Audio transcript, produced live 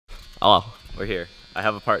Oh, we're here. I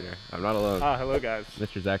have a partner. I'm not alone. Ah, hello guys.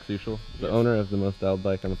 Mr. Zach Sushel, the Yes. owner of the most dialed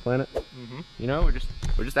bike on the planet. You know,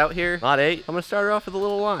 we're just out here, lot 8. I'm gonna start her off with a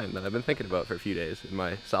little line that I've been thinking about for a few days in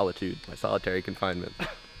my solitude, my solitary confinement.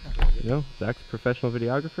 You know, Zach's a professional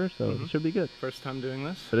videographer, so it should be good. First time doing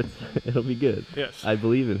this? But it'll be good. Yes. I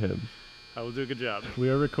believe in him. I will do a good job. We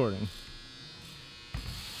are recording.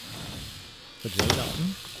 For Jay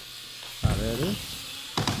Dalton. Ah, there it is.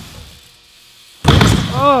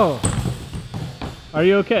 Oh! Are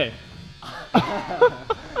you okay?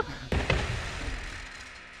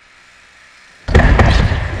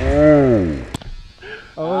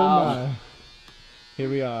 Oh my. Here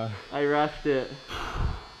we are. I rushed it.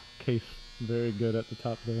 Case very good at the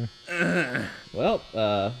top there. Well,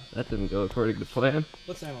 that didn't go according to plan.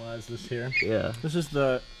 Let's analyze this here. Yeah. This is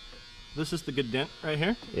the good dent right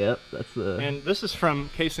here. Yep, that's the... And this is from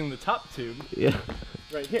casing the top tube Yeah.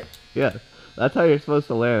 right here. Yeah. That's how you're supposed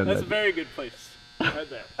to land. That's a very good place. Right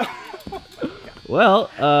there.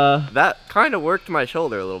 Well, that kind of worked my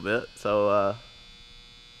shoulder a little bit, so,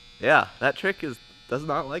 yeah, that trick does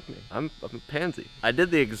not like me. I'm a pansy. I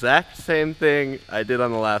did the exact same thing I did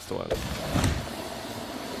on the last one.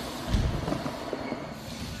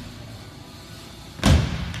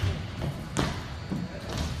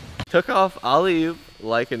 Took off alley-oop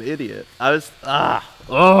like an idiot. I was,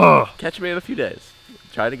 catch me in a few days.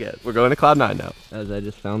 Try it again. We're going to Cloud 9 now. As I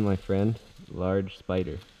just found my friend, large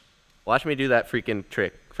spider. Watch me do that freaking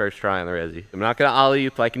trick first try on the resi. I'm not gonna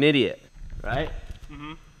alley-oop like an idiot, right?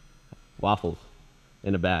 Waffles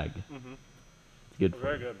in a bag. It's good.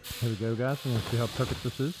 Very good. Here we go, guys. I'm gonna see how perfect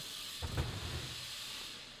this is.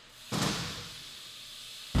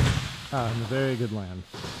 Ah, and a very good land.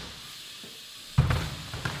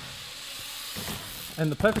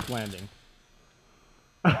 And the perfect landing.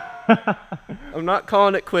 I'm not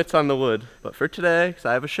calling it quits on the wood, but for today, because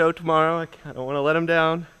I have a show tomorrow, I don't want to let him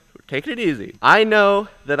down. We're taking it easy. I know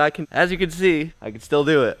that I can, as you can see, I can still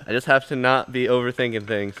do it. I just have to not be overthinking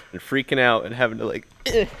things and freaking out and having to like,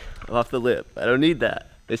 off the lip. I don't need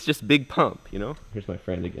that. It's just big pump, you know? Here's my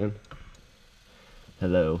friend again.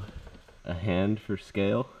 Hello. A hand for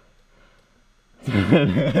scale?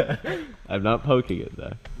 I'm not poking it,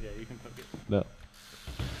 Zach. Yeah, you can poke it. No.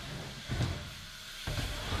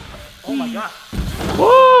 Oh my god.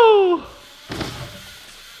 Woo!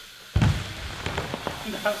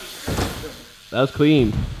 That was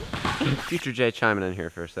clean. Future Jay chiming in here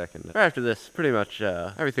for a second. Right after this, pretty much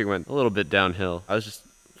everything went a little bit downhill. I was just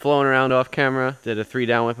flowing around off camera, did a 3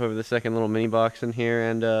 down whip over the second little mini box in here,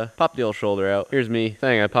 and popped the old shoulder out. Here's me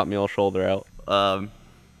saying I popped my old shoulder out.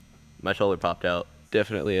 My shoulder popped out.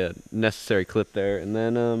 Definitely a necessary clip there. And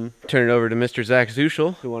then turn it over to Mr. Zach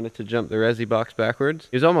Sushel, who wanted to jump the resi box backwards.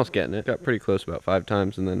 He was almost getting it. Got pretty close about 5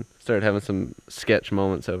 times, and then started having some sketch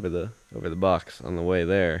moments over the box on the way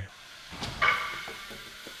there.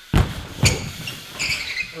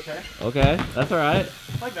 Okay. Okay, that's all right.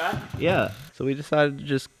 Like that. Yeah. So we decided to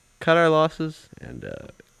just cut our losses and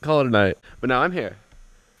call it a night. But now I'm here.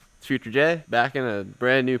 It's Future Jay, back in a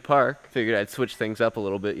brand new park. Figured I'd switch things up a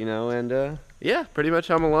little bit, you know, and yeah, pretty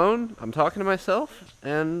much I'm alone. I'm talking to myself,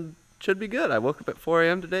 and should be good. I woke up at 4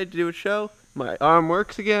 a.m. today to do a show. My arm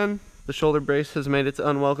works again. The shoulder brace has made its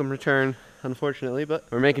unwelcome return, unfortunately, but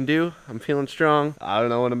we're making do. I'm feeling strong. I don't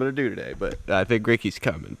know what I'm gonna do today, but I think Ricky's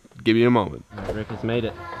coming. Give me a moment. Rick has made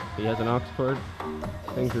it. He has an aux cord.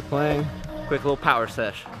 Things are playing. Quick little power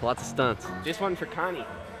sesh. Lots of stunts. Just one for Connie.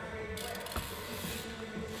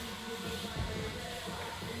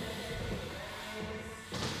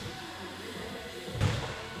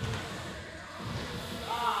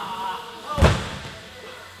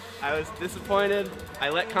 I was disappointed. I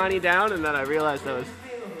let Connie down, and then I realized I was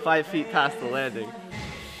 5 feet past the landing.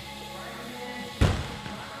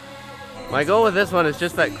 My goal with this one is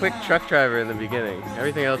just that quick truck driver in the beginning.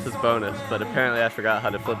 Everything else is bonus, but apparently I forgot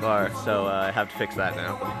how to flip bar, so I have to fix that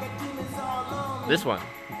now. This one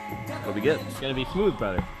will be good. It's gonna be smooth,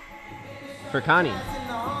 brother. For Connie.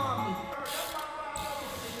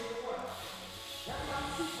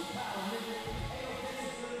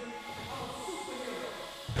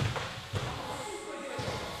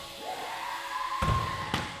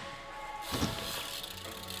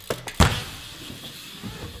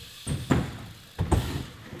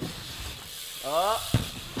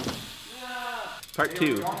 Part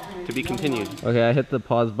 2, to be continued. Okay, I hit the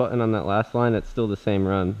pause button on that last line. It's still the same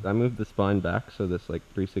run. I moved the spine back, so this like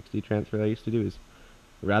 360 transfer I used to do is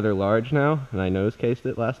rather large now, and I nose cased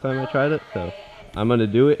it last time I tried it, so I'm gonna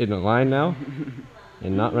do it in a line now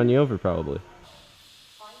and not run you over probably.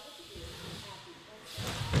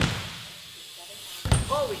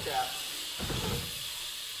 Holy crap.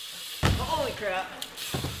 crap.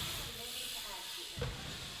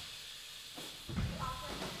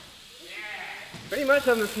 Pretty much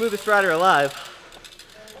I'm the smoothest rider alive.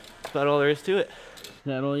 That's about all there is to it. Is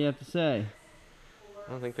that all you have to say?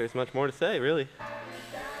 I don't think there's much more to say, really.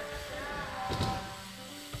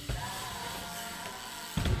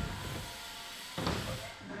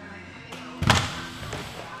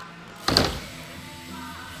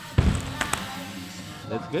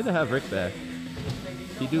 It's good to have Rick back.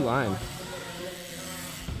 He do lines.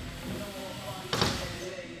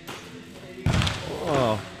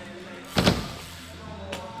 Oh.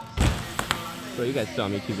 So you guys saw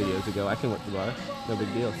me 2 videos ago. I can lift the bar. No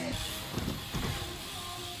big deal.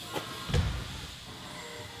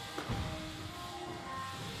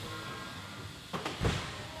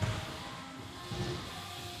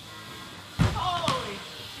 Holy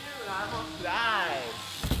shoot, I almost died.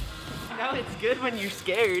 You know, it's good when you're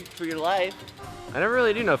scared for your life. I never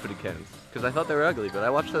really do know footed cannons, because I thought they were ugly, but I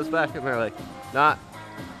watched those back and they're like, not,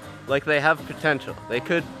 like they have potential. They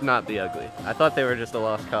could not be ugly. I thought they were just a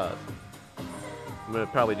lost cause. I'm gonna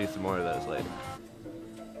probably do some more of those later.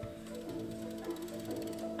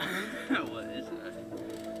 What is that?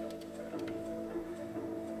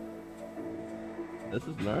 This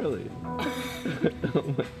is gnarly. Oh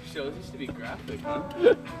my. Shows used to be graphic, huh?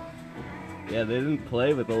 Yeah, they didn't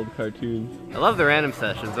play with old cartoons. I love the random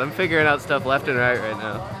sessions. I'm figuring out stuff left and right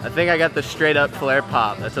now. I think I got the straight up flare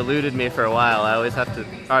pop. That's eluded me for a while. I always have to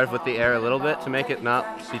carve with the air a little bit to make it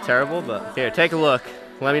not be terrible, but here, take a look.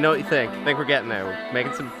 Let me know what you think. I think we're getting there. We're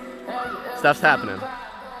making some... Stuff's happening.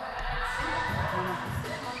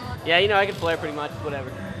 Yeah, you know, I can flare pretty much,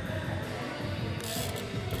 whatever.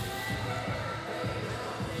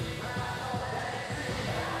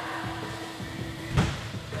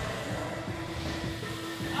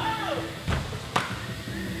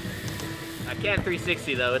 I can't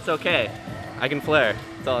 360 though, it's okay. I can flare,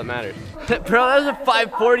 that's all that matters. Bro, that was a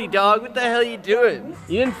 540, dog. What the hell are you doing?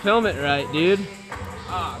 You didn't film it right, dude.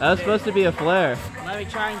 Oh, that was supposed to be a flare. Let me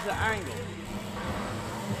change the angle.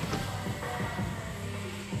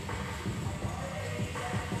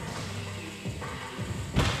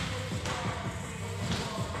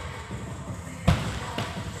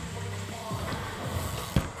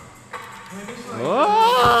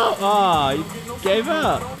 Oh, oh, you gave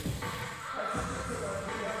up.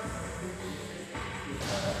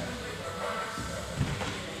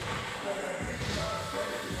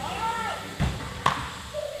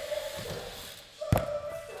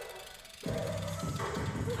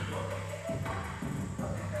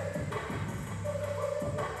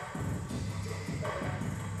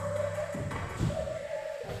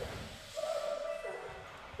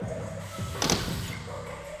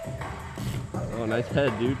 Oh, nice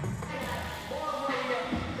head, dude.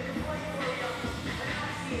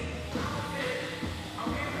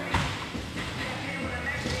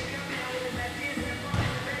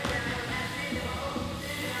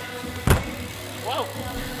 Whoa!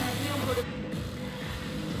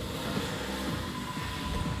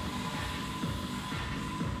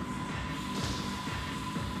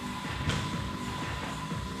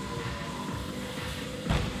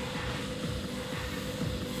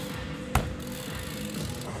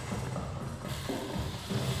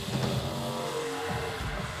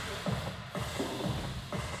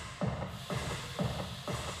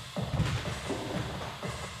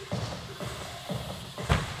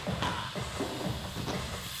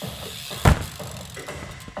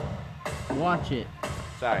 Watch it.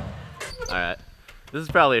 Sorry. Alright. This is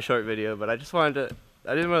probably a short video, but I just wanted to,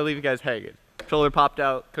 I didn't want to leave you guys hanging. Shoulder popped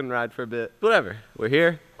out, couldn't ride for a bit. Whatever. We're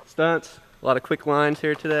here. Stunts. A lot of quick lines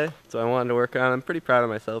here today, so I wanted to work on. I'm pretty proud of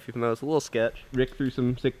myself, even though it's a little sketch. Rick threw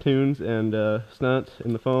some sick tunes and stunts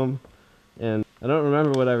in the foam, and I don't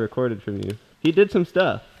remember what I recorded from you. He did some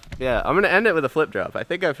stuff. Yeah, I'm gonna end it with a flip drop. I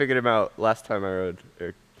think I figured him out last time I rode,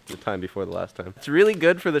 or the time before the last time. It's really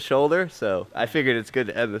good for the shoulder, so I figured it's good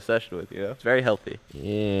to end the session with, you know? It's very healthy.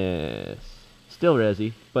 Yes. Still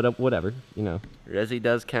resi, but whatever, you know. Resi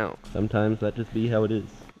does count. Sometimes that just be how it is.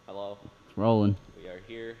 Hello. It's rolling. We are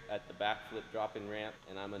here at the backflip drop-in ramp,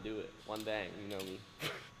 and I'm gonna do it. One bang, you know me.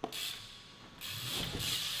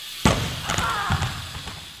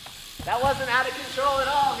 That wasn't out of control at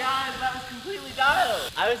all, guys. That was completely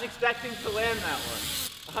dialed. I was expecting to land that one.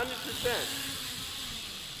 100%.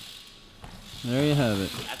 There you have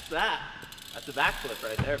it. That's that. That's a backflip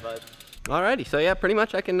right there, bud. Alrighty, so yeah, pretty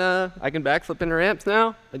much I can backflip into ramps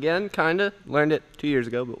now. Again, kinda. Learned it 2 years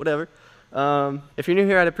ago, but whatever. If you're new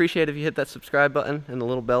here, I'd appreciate if you hit that subscribe button and the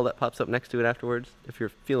little bell that pops up next to it afterwards. If you're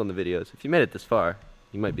feeling the videos. If you made it this far,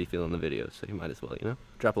 you might be feeling the video, so you might as well, you know?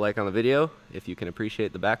 Drop a like on the video if you can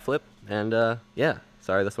appreciate the backflip. And yeah,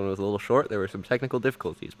 sorry this one was a little short. There were some technical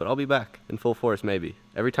difficulties, but I'll be back in full force maybe.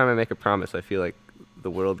 Every time I make a promise, I feel like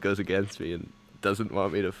the world goes against me and doesn't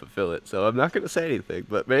want me to fulfill it. So I'm not going to say anything,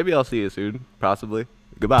 but maybe I'll see you soon, possibly.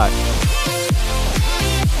 Goodbye.